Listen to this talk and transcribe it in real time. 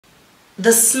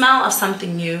the smell of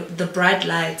something new, the bright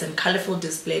lights and colorful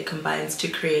display combines to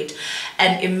create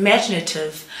an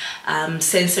imaginative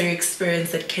sensory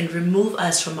experience that can remove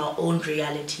us from our own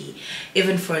reality,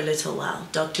 even for a little while.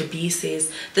 Dr. B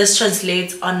says this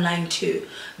translates online too.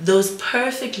 Those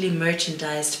perfectly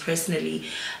merchandised, personally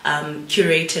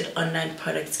curated online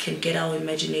products can get our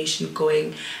imagination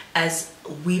going as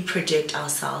we project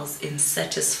ourselves in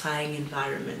satisfying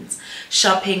environments.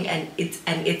 Shopping and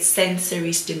its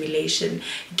sensory stimulation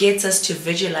gets us to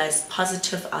visualize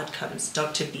positive outcomes,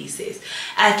 Dr. B says.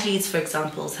 Athletes, for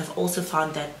example, have also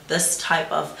found that this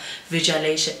type of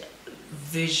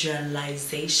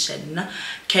visualization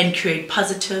can create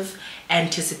positive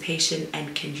anticipation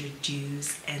and can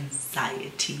reduce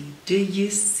anxiety. Do you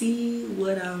see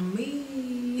what I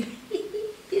mean?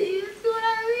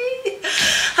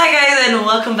 Hi guys, and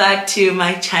welcome back to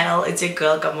my channel. It's your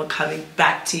girl Cami coming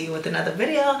back to you with another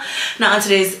video. Now in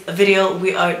today's video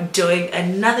we are doing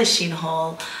another SHEIN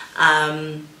haul.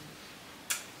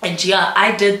 And yeah,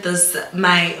 I did this,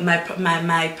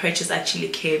 my purchase actually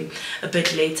came a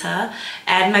bit later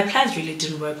and my plans really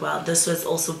didn't work well. This was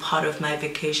also part of my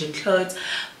vacation clothes,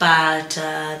 but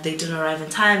they didn't arrive in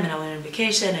time and I went on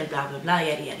vacation and blah blah blah,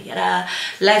 yada yada yada.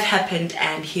 Life happened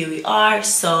and here we are.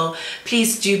 So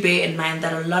please do bear in mind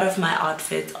that a lot of my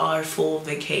outfits are for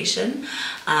vacation.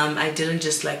 I didn't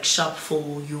just like shop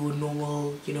for your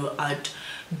normal, you know,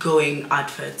 outgoing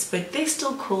outfits, but they're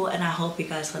still cool and I hope you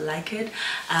guys will like it.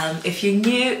 If you're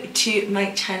new to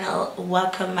my channel,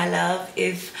 welcome my love.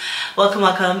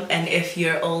 Welcome, and if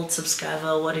you're an old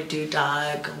subscriber, what it do,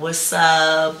 dog, what's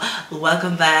up,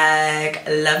 welcome back,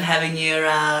 love having you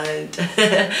around.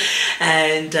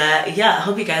 And yeah, I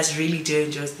hope you guys really do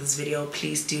enjoy this video.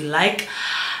 Please do like,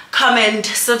 comment,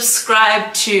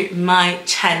 subscribe to my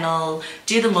channel,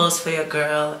 do the most for your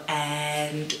girl,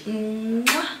 and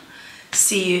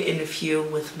see you in a few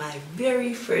with my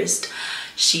very first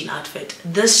SHEIN outfit.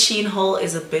 This SHEIN haul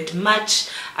is a bit much.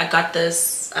 I got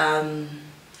this, let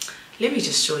me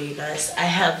just show you guys. I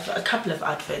have a couple of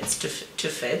outfits to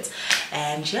fit,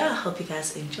 and yeah, I hope you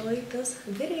guys enjoy this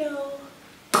video.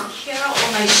 Here are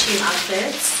all my SHEIN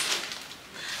outfits,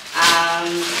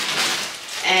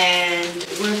 and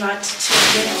we're about to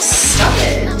get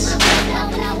started.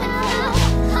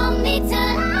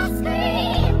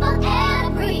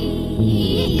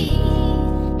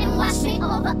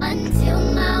 Until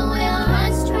my well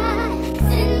runs dry,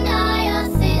 send all your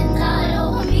sins all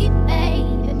over me,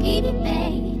 baby, baby,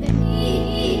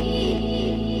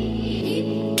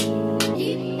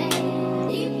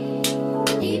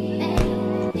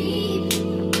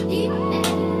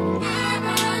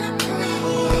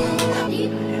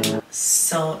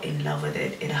 So in love with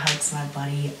it. It hugs my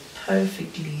body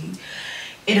perfectly.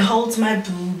 It holds my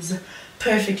boobs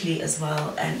perfectly as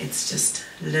well, and it's just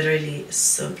literally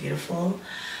so beautiful.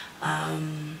 My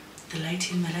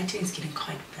lighting is getting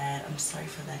quite bad. I'm sorry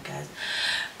for that, guys.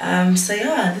 So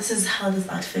yeah, this is how this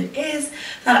outfit is.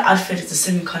 It's not an outfit, it's a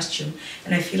swimming costume,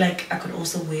 and I feel like I could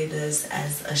also wear this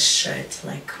as a shirt,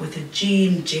 like with a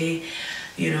jean,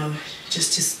 you know,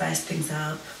 just to spice things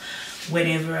up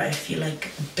whenever I feel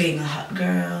like being a hot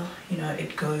girl. You know,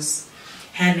 it goes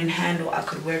hand in hand. Or I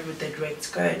could wear it with that red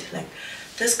skirt. Like,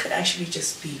 this could actually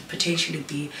just potentially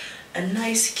be a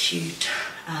nice cute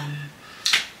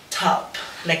top.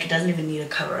 Like, it doesn't even need a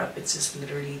cover up. It's just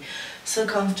literally so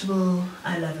comfortable.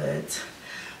 I love it.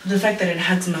 The fact that it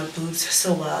hugs my boobs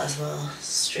so well as well,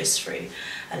 stress free.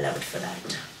 I love it for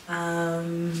that.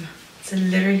 It's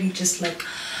literally just like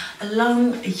a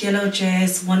long yellow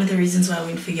dress. One of the reasons why I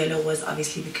went for yellow was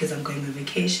obviously because I'm going on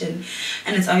vacation,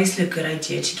 and it's obviously a good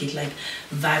idea to get like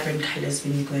vibrant colors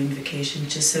when you're going on vacation,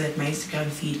 just so that my Instagram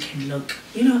feed can look,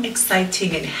 you know,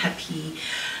 exciting and happy,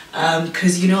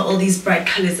 because you know, all these bright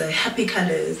colors are happy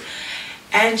colors.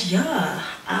 And yeah,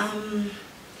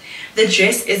 the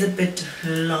dress is a bit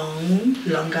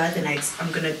longer than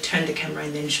I'm gonna turn the camera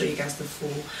and then show you guys the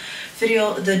full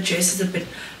video. The dress is a bit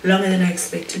longer than I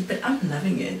expected, but I'm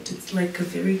loving it. It's like a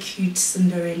very cute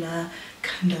Cinderella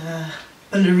kind of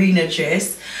ballerina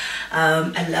dress.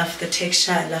 I love the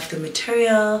texture, I love the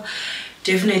material.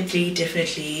 Definitely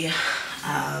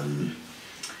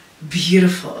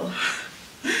beautiful.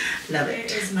 Love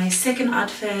it. Here is my second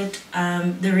outfit.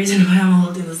 The reason why I'm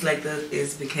holding this like this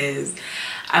is because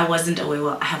I wasn't aware,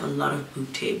 well, I have a lot of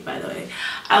boob tape, by the way.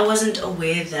 I wasn't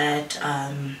aware that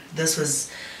this was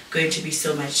going to be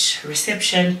so much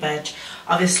reception, but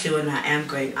obviously when I am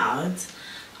going out,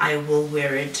 I will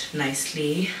wear it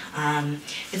nicely.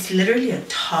 It's literally a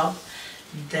top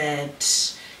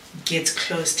that gets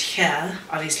closed here,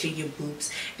 obviously your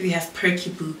boobs. If you have perky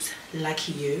boobs,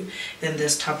 lucky you, then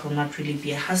this top will not really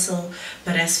be a hassle.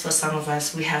 But as for some of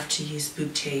us, we have to use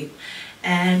boob tape.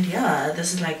 And yeah,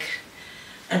 this is like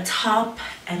a top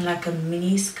and like a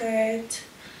mini skirt.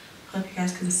 Hope you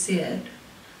guys can see it.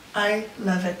 I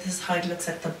love it. This is how it looks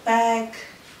at the back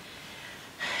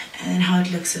and how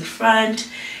it looks in front.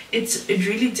 It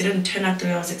really didn't turn out the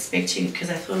way I was expecting, because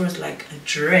I thought it was like a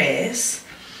dress,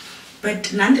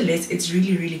 but nonetheless it's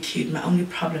really cute. My only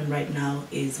problem right now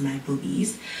is my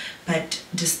boobies, but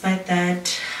despite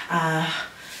that,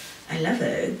 I love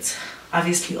it.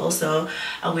 Obviously also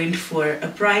I went for a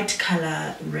bright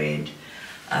color red.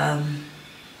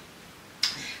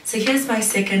 So here's my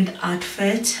second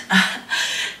outfit.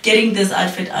 Getting this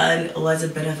outfit on was a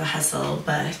bit of a hassle,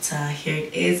 but here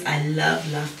it is. I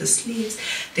love the sleeves.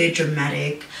 They're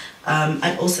dramatic.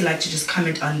 I'd also like to just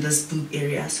comment on this boob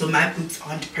area. So my boobs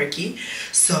aren't perky.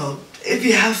 So if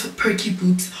you have perky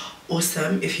boobs,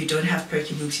 awesome. If you don't have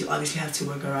perky boobs, you obviously have to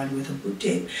work around with a boob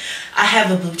tape. I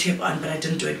have a boob tape on, but I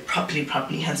didn't do it properly.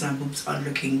 Hence my boobs aren't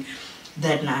looking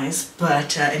that nice.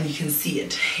 But and you can see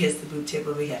it. Here's the boob tape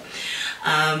over here.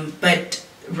 But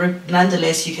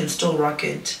nonetheless, you can still rock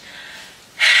it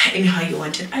anyhow you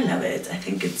want it. I love it. I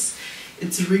think it's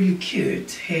really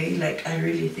cute. Hey, like I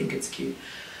really think it's cute.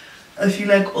 I feel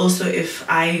like also if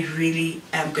I really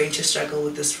am going to struggle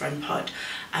with this front part,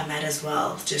 I might as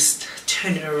well just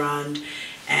turn it around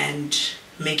and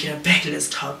make it a backless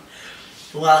top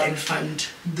while in front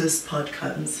this part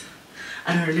comes.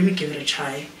 I don't know, let me give it a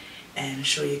try and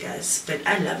show you guys. But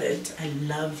I love it. I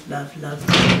love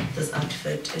this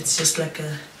outfit. It's just like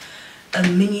a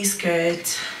mini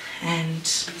skirt, and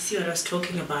you see what I was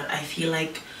talking about. I feel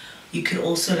like you could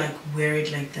also like wear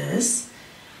it like this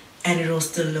and it'll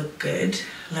still look good,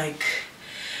 like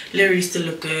literally still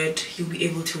look good. You'll be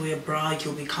able to wear a bra,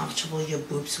 you'll be comfortable, your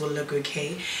boobs will look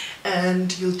okay,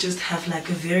 and you'll just have like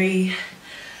a very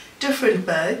different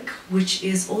back, which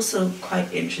is also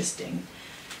quite interesting.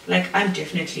 Like I'm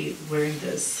definitely wearing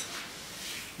this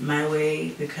my way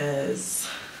because,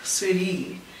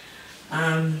 sweetie,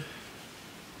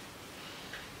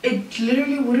 it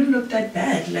literally wouldn't look that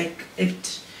bad. Like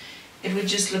it would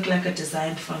just look like a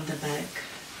design from the back.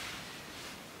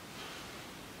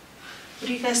 What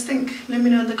do you guys think? Let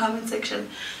me know in the comment section.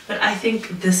 But I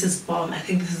think this is bomb. I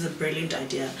think this is a brilliant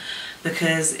idea,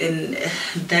 because in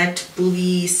that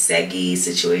booby saggy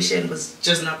situation was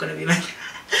just not going to be my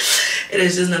it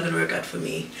is just not going to work out for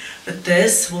me. But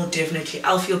this will definitely,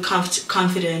 I'll feel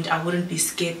confident. I wouldn't be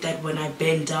scared that when I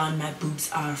bend down my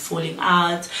boobs are falling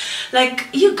out. Like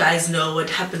you guys know what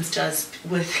happens to us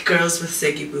with girls with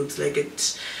saggy boobs. Like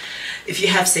if you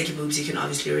have saggy boobs, you can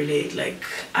obviously relate. Like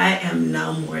I am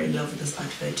now more in love with this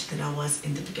outfit than I was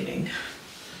in the beginning.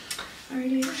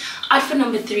 Really. Outfit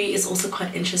number 3 is also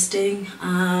quite interesting.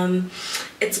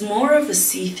 It's more of a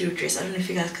see-through dress. I don't know if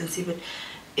you guys can see, but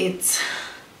it's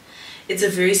a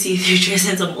very see-through dress,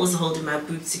 and I'm also holding my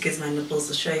boobs because my nipples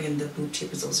are showing and the boob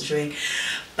tip is also showing.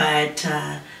 But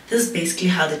this is basically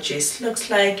how the dress looks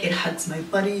like. It hugs my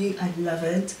body. I love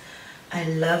it. I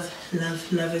love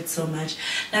it so much.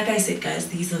 Like I said, guys,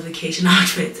 these are vacation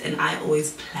outfits, and I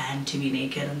always plan to be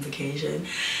naked on vacation.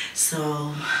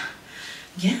 So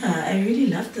yeah, I really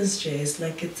love this dress.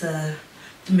 Like it's the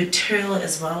material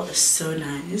as well is so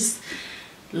nice.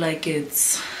 Like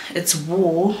it's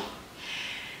wool,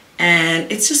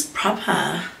 and it's just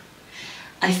proper.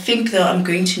 I think though I'm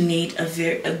going to need a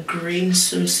green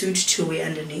swimsuit to wear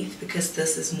underneath, because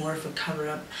this is more of a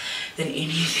cover-up than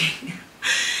anything.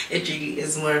 It really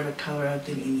is more of a cover-up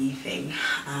than anything.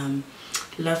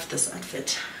 Love this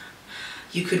outfit.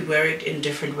 You could wear it in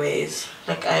different ways.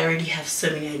 Like I already have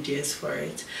so many ideas for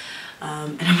it,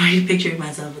 and I'm already picturing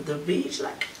myself at the beach,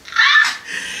 like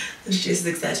this just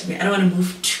excites me. I don't want to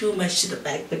move too much to the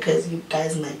back because you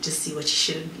guys might just see what you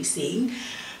shouldn't be seeing,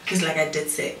 because like I did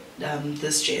say,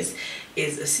 this dress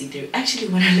is a see-through. Actually,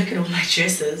 when I look at all my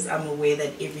dresses, I'm aware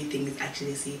that everything is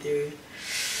actually see-through.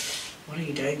 What are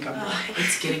you doing, Cami?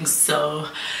 It's getting so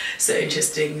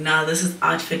interesting. Now this is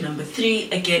outfit number 3.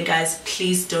 Again, guys,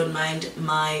 please don't mind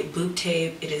my boob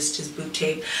tape. It is just boob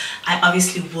tape. I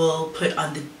obviously will put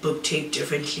on the boob tape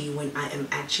differently when I am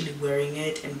actually wearing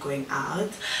it and going out.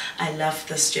 I love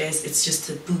this dress. It's just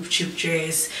a boob tube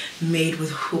dress made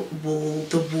with wool.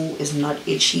 The wool is not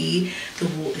itchy. The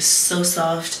wool is so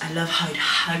soft. I love how it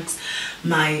hugs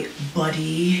my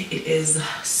body. It is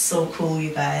so cool,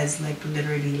 you guys. Like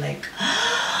literally, like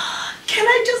can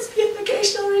I just be on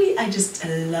vacation already? I just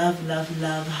love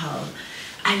how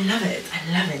I love it.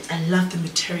 I love the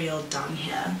material down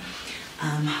here.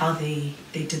 how they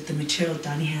did the material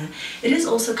down here. It is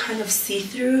also kind of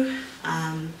see-through,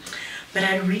 but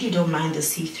I really don't mind the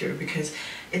see-through because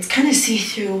it's kind of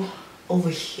see-through over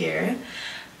here,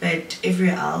 but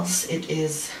everywhere else it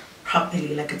is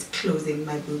properly, like it's closing.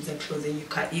 My boobs are closing.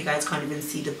 You guys can't even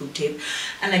see the boob tape,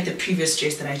 unlike the previous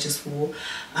dress that I just wore,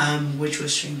 which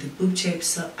was showing the boob tape.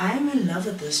 So I'm in love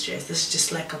with this dress. This is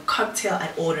just like a cocktail.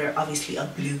 I'd order obviously a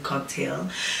blue cocktail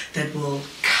that will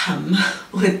come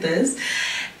with this,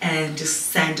 and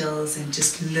just sandals, and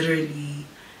just literally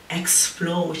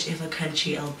explore whichever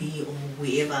country I'll be or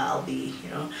wherever I'll be, you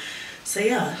know. So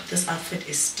yeah, this outfit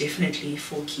is definitely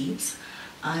for keeps.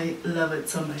 I love it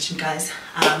so much. And guys,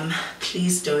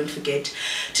 please don't forget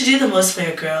to do the most for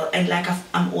your girl. And like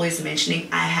I'm always mentioning,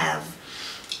 I have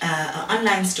an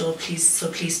online store, please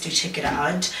do check it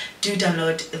out. Do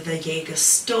download the Jaeger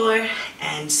store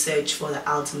and search for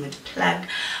the ultimate plug.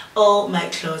 All my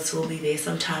clothes will be there.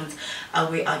 Sometimes I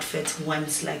wear outfits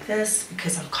once like this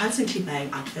because I'm constantly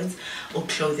buying outfits or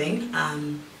clothing,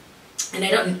 and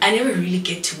I never really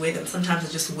get to wear them. Sometimes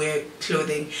I just wear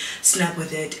clothing, snap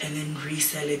with it, and then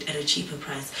resell it at a cheaper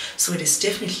price. So it is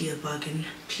definitely a bargain.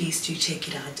 Please do check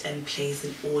it out and place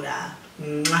an order.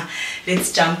 Mwah.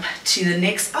 Let's jump to the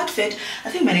next outfit.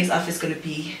 I think my next outfit is going to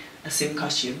be a swim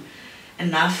costume.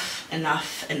 Enough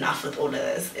with all of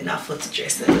this. Enough with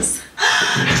dresses.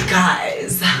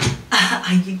 Guys,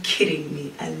 are you kidding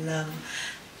me? I love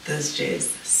this dress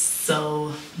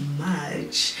so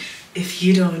much. If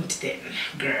you don't, then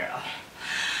girl,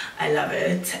 I love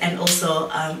it. And also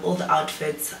all the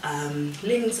outfits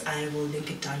links, I will link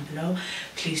it down below.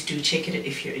 Please do check it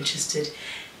if you're interested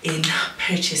in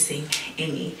purchasing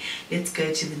any. Let's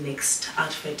go to the next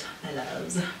outfit, my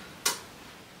loves.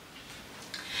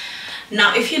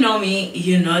 Now if you know me,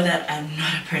 you know that I'm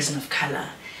not a person of color,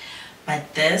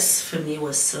 but this for me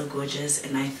was so gorgeous,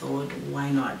 and I thought,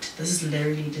 why not? This is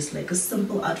literally just like a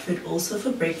simple outfit, also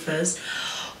for breakfast,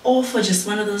 or for just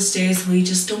one of those days where you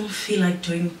just don't feel like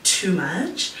doing too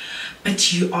much,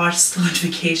 but you are still on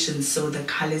vacation, so the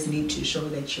colors need to show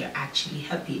that you're actually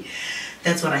happy.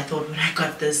 That's what I thought when I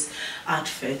got this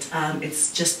outfit.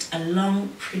 It's just a long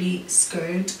pretty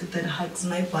skirt that hugs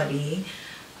my body,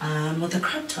 with a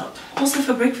crop top. Also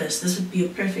for breakfast, this would be a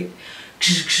perfect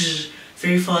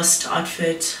very fast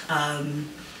outfit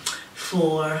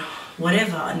for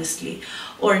whatever, honestly.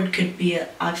 Or it could be an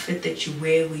outfit that you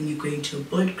wear when you're going to a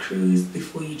boat cruise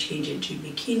before you change into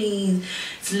bikinis.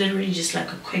 It's literally just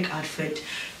like a quick outfit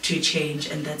to change,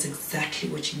 and that's exactly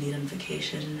what you need on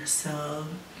vacation. So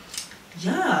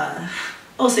yeah.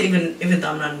 Also, even though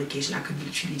I'm not on vacation, I could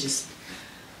literally just,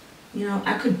 you know,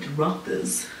 I could rock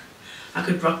this. I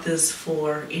could rock this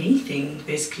for anything.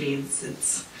 Basically,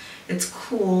 it's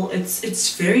cool.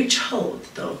 It's very chilled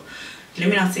though. Let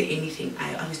me not say anything.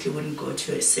 I obviously wouldn't go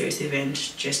to a serious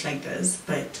event just like this,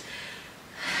 but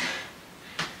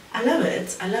I love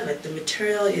it. I love it. The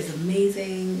material is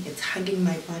amazing. It's hugging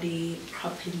my body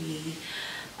properly.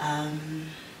 And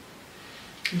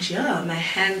yeah, my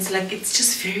hands, like, it's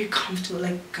just very comfortable.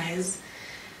 Like, guys,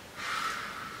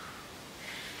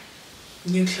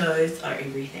 new clothes are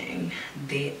everything.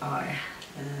 They are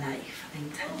life.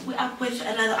 We're up with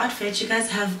another outfit. You guys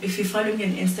have, if you follow me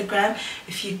on Instagram,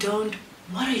 if you don't,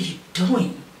 what are you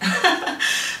doing?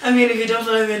 I mean, if you don't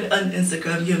follow me on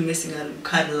Instagram, you're missing out on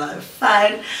quite a lot of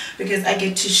fun, because I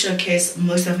get to showcase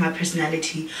most of my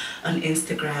personality on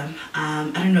Instagram. I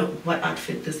don't know what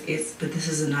outfit this is, but this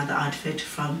is another outfit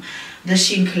from the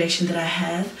SHEIN collection that I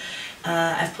have.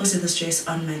 I've posted this dress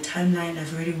on my timeline.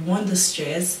 I've already worn this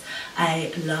dress.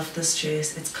 I love this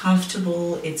dress. It's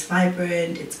comfortable, it's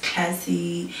vibrant, it's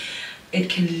classy. It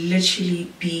can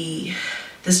literally be,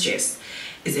 this dress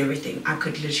is everything. I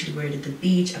could literally wear it at the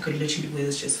beach. I could literally wear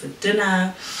this dress for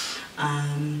dinner.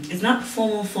 It's not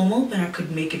formal, but I could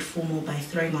make it formal by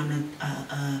throwing on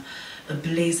a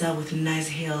blazer with nice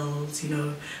heels, you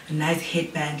know, a nice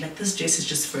headband. Like, this dress is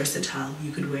just versatile.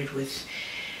 You could wear it with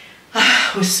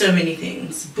so many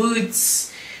things.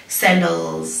 Boots,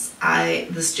 sandals.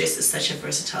 This dress is such a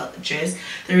versatile dress.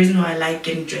 The reason why I like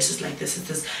getting dresses like this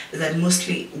is that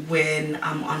mostly when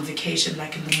I'm on vacation,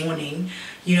 like in the morning,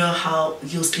 you know how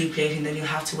you'll sleep late and then you'll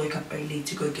have to wake up early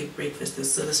to go get breakfast.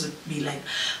 So this would be like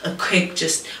a quick,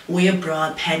 just wear a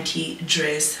bra, panty,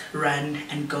 dress, run,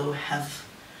 and go have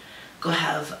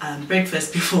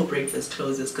breakfast before breakfast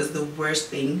closes, because the worst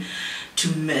thing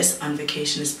to miss on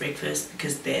vacation is breakfast,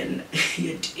 because then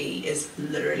your day is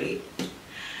literally.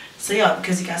 So yeah,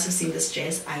 because you guys have seen this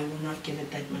dress, I will not give it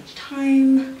that much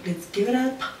time. Let's give it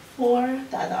up for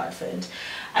the other outfit.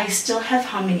 I still have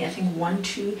how many? I think 1,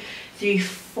 2, 3,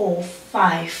 4,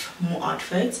 5 more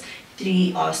outfits.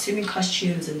 3 are swimming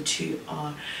costumes and 2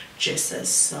 are dresses.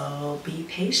 So be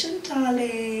patient,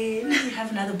 darling. We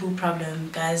have another boob problem,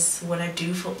 guys. When I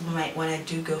do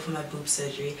go for my boob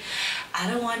surgery, I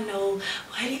don't want no,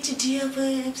 why did you do your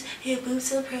boobs? Your boobs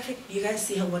so perfect. You guys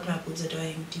see what my boobs are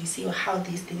doing? Do you see how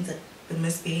these things are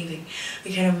misbehaving?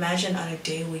 You can imagine on a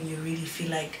day when you really feel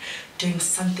like doing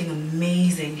something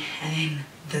amazing and then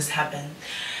this happens.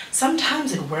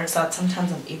 Sometimes it works out,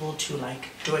 sometimes I'm able to like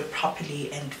do it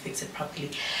properly and fix it properly,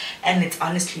 and it's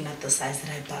honestly not the size that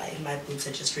I buy. My boobs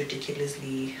are just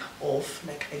ridiculously off.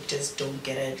 Like, I just don't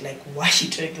get it. Like, why are you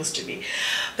doing this to me?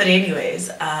 But anyways,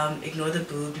 ignore the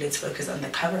boob, let's focus on the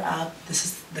cover up. This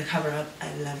is the cover up.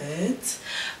 I love it.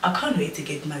 I can't wait to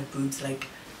get my boobs like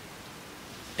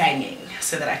banging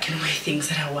so that I can wear things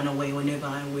that I want to wear whenever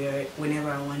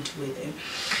I want to wear them.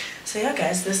 So yeah,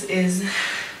 guys, this is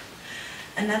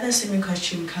another swimming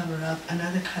costume cover up,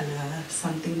 another color,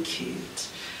 something cute,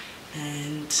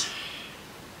 and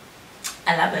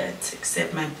I love it,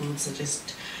 except my boobs are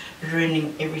just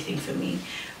ruining everything for me.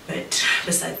 But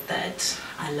besides that,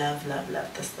 I love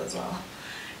this as well.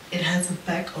 It has a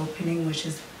back opening, which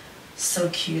is so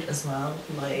cute as well.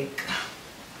 Like,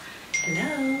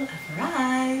 hello, I've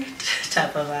arrived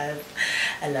type of vibe.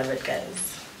 I love it,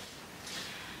 guys.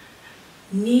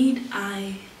 Need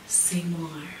I say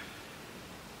more?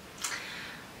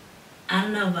 I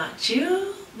don't know about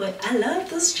you, but I love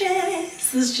this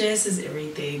dress. This dress is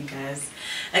everything, guys.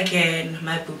 Again,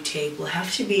 my boob tape will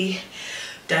have to be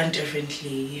done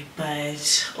differently,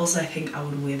 but also I think I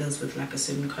would wear those with like a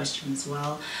swimming costume as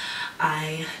well.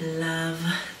 I love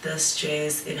this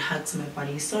dress. It hugs my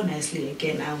body so nicely.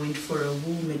 Again, I went for a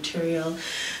wool material.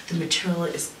 The material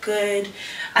is good.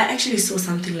 I actually saw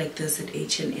something like this at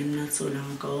H&M not so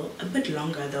long ago. A bit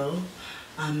longer though,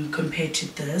 compared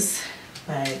to this,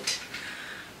 but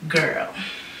girl,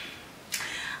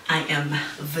 I am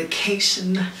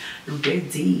vacation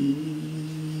ready.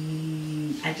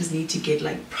 I just need to get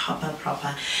like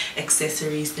proper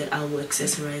accessories that I will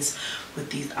accessorize with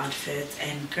these outfits,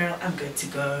 and girl, I'm good to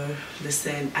go.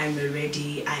 Listen, I'm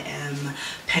ready. I am.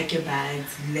 Pack your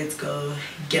bags, let's go,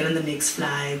 get on the next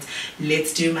flight,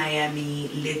 let's do Miami,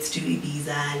 let's do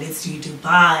Ibiza, let's do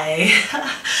Dubai.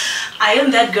 I am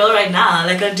that girl right now.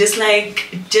 Like, I'm just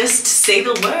like, just say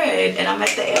the word and I'm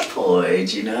at the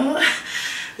airport, you know.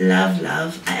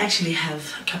 Love. I actually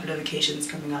have a couple of vacations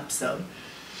coming up, so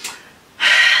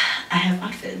I have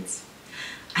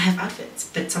outfits,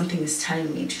 but something is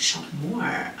telling me to shop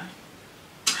more.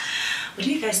 What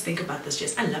do you guys think about this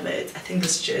dress? I love it. I think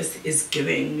this dress is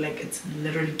giving, like, it's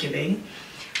literally giving.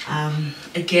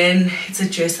 Again, it's a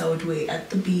dress I would wear at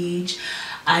the beach.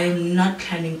 I'm not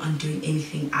planning on doing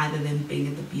anything other than being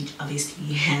at the beach,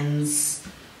 obviously, hence,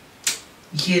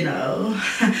 you know.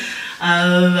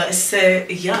 So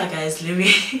yeah, guys, let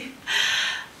me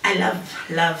I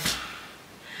love.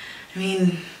 I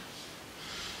mean,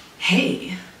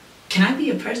 hey, can I be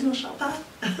a personal shopper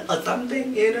or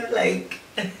something, you know? Like,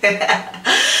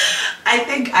 I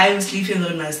think I'm sleeping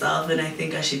on myself, and I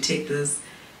think I should take this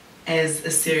as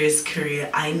a serious career.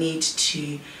 I need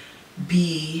to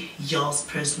be y'all's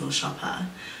personal shopper.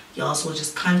 Y'all will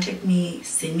just contact me,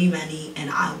 send me money, and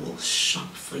I will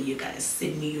shop for you guys.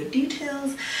 Send me your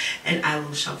details and I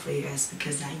will shop for you guys,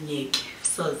 because I need.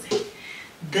 So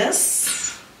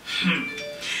this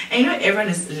and you know, everyone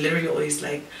is literally always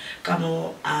like,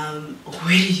 Kamo,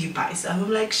 where did you buy stuff? I'm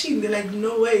like, SHEIN. They're like,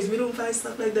 no ways, we don't buy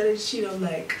stuff like that at SHEIN. I'm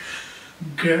like,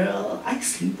 girl, I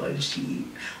sleep on SHEIN.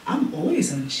 I'm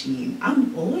always on SHEIN.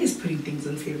 I'm always putting things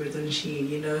on favorites on SHEIN,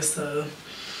 you know. So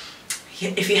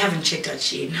yeah, if you haven't checked out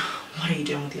SHEIN, what are you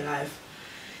doing with your life?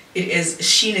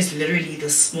 SHEIN is literally the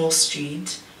small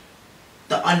street,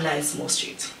 the online small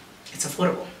street. It's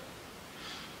affordable,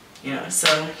 you know.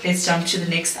 So let's jump to the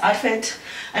next outfit.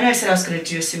 I know I said I was going to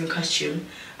do a swimming costume.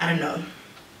 I don't know.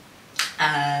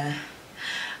 I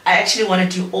actually want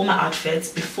to do all my outfits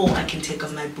before I can take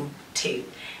off my boob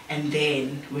tape, and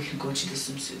then we can go to the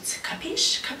swimsuits.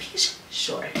 Capiche?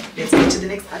 Sure. Let's get to the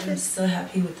next outfit. I'm so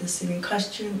happy with this swimming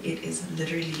costume. It is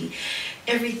literally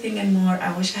everything and more.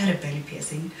 I wish I had a belly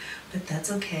piercing, but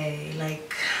that's okay.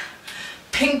 Like,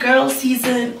 pink girl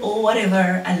season or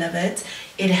whatever. I love it.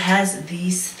 It has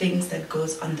these things that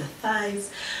goes on the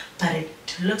thighs, but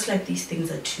it looks like these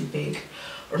things are too big,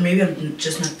 or maybe I'm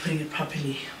just not putting it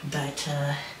properly, but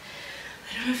I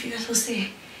don't know if you guys will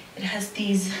see. It has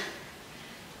these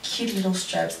cute little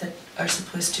straps that are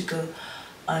supposed to go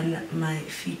on my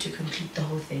feet to complete the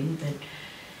whole thing, but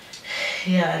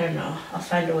yeah, I don't know. I'll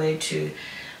find a way to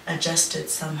adjust it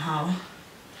somehow,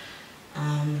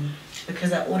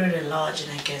 because I ordered a large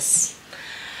and I guess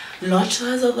large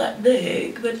thighs are that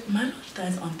big, but my large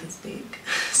thighs aren't this big.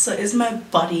 So is my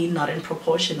body not in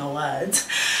proportion or what?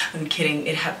 I'm kidding,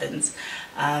 it happens.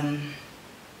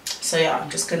 So yeah, I'm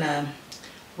just gonna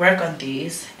work on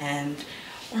these, and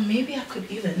or maybe I could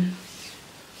even,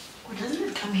 or doesn't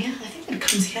it come here? I think it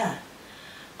comes here.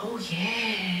 Oh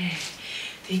yeah,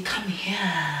 they come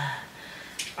here.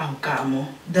 Oh Gamo,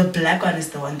 the black one is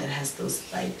the one that has those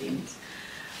side things.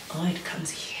 Oh, it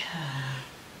comes here.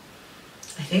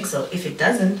 I think so. If it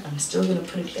doesn't, I'm still gonna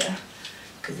put it here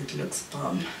because it looks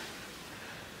bomb.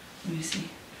 Let me see.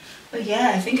 But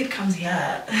yeah, I think it comes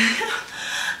here.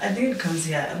 I think it comes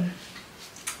here.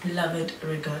 Love it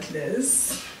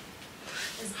regardless.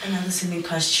 It's another swimming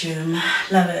costume.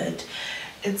 Love it.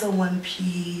 It's a one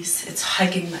piece. It's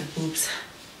hugging my boobs.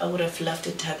 I would have loved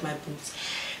it to have my boobs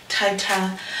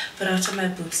tighter, but after my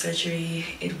boob surgery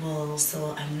it will,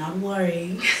 so I'm not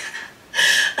worrying.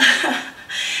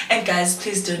 And guys,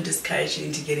 please don't discourage me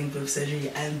into getting boob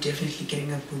surgery. I'm definitely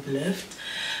getting a boob lift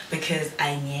because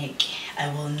I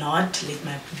will not let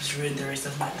my boobs ruin the rest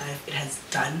of my life. It has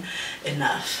done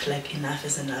enough. Like, enough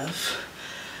is enough.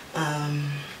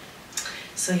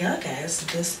 So yeah guys,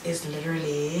 this is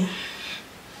literally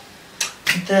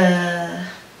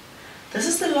this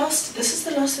is the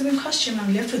last swimming costume.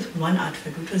 I'm left with one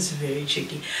outfit, which was very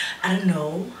tricky. I don't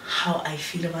know how I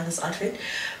feel about this outfit,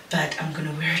 but I'm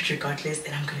gonna wear it regardless,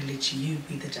 and I'm gonna let you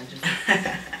be the judge of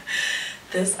it.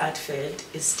 This outfit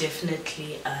is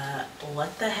definitely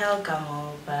what the hell,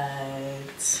 Camo,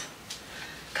 but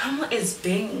Camo is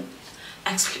being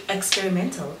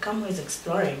experimental. Camo is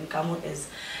exploring. Camo is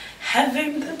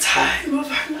having the time of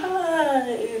her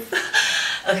life.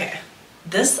 Okay.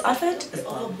 This outfit is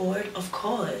overboard, of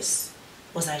course.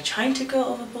 Was I trying to go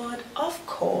overboard? Of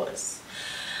course.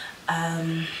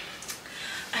 I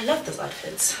love this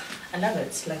outfit. I love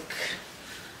it. Like,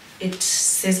 it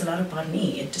says a lot about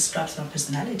me. It describes my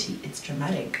personality. It's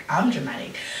dramatic. I'm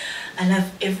dramatic. I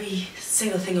love every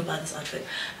single thing about this outfit.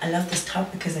 I love this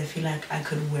top because I feel like I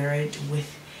could wear it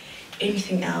with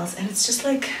anything else. And it's just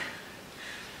like,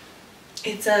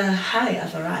 it's a hi,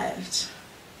 I've arrived.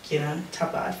 You know,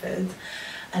 top outfit.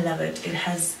 I love it.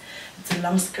 It's a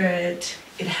long skirt.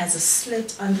 It has a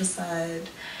slit on the side.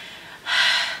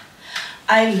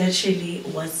 I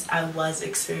was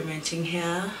experimenting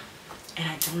here, and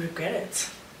I don't regret it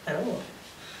at all.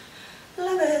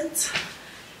 Love it.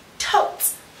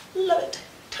 Totes. Love it.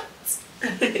 Totes.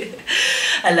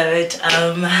 I love it.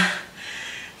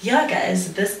 Yeah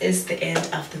guys, this is the end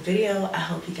of the video. I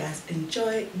hope you guys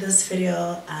enjoyed this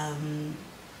video.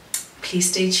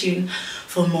 Please stay tuned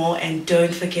for more, and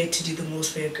don't forget to do the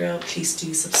most for your girl. Please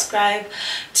do subscribe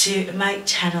to my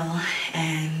channel,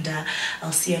 and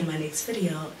I'll see you in my next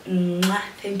video. Mwah.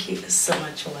 Thank you so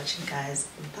much for watching guys.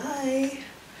 Bye.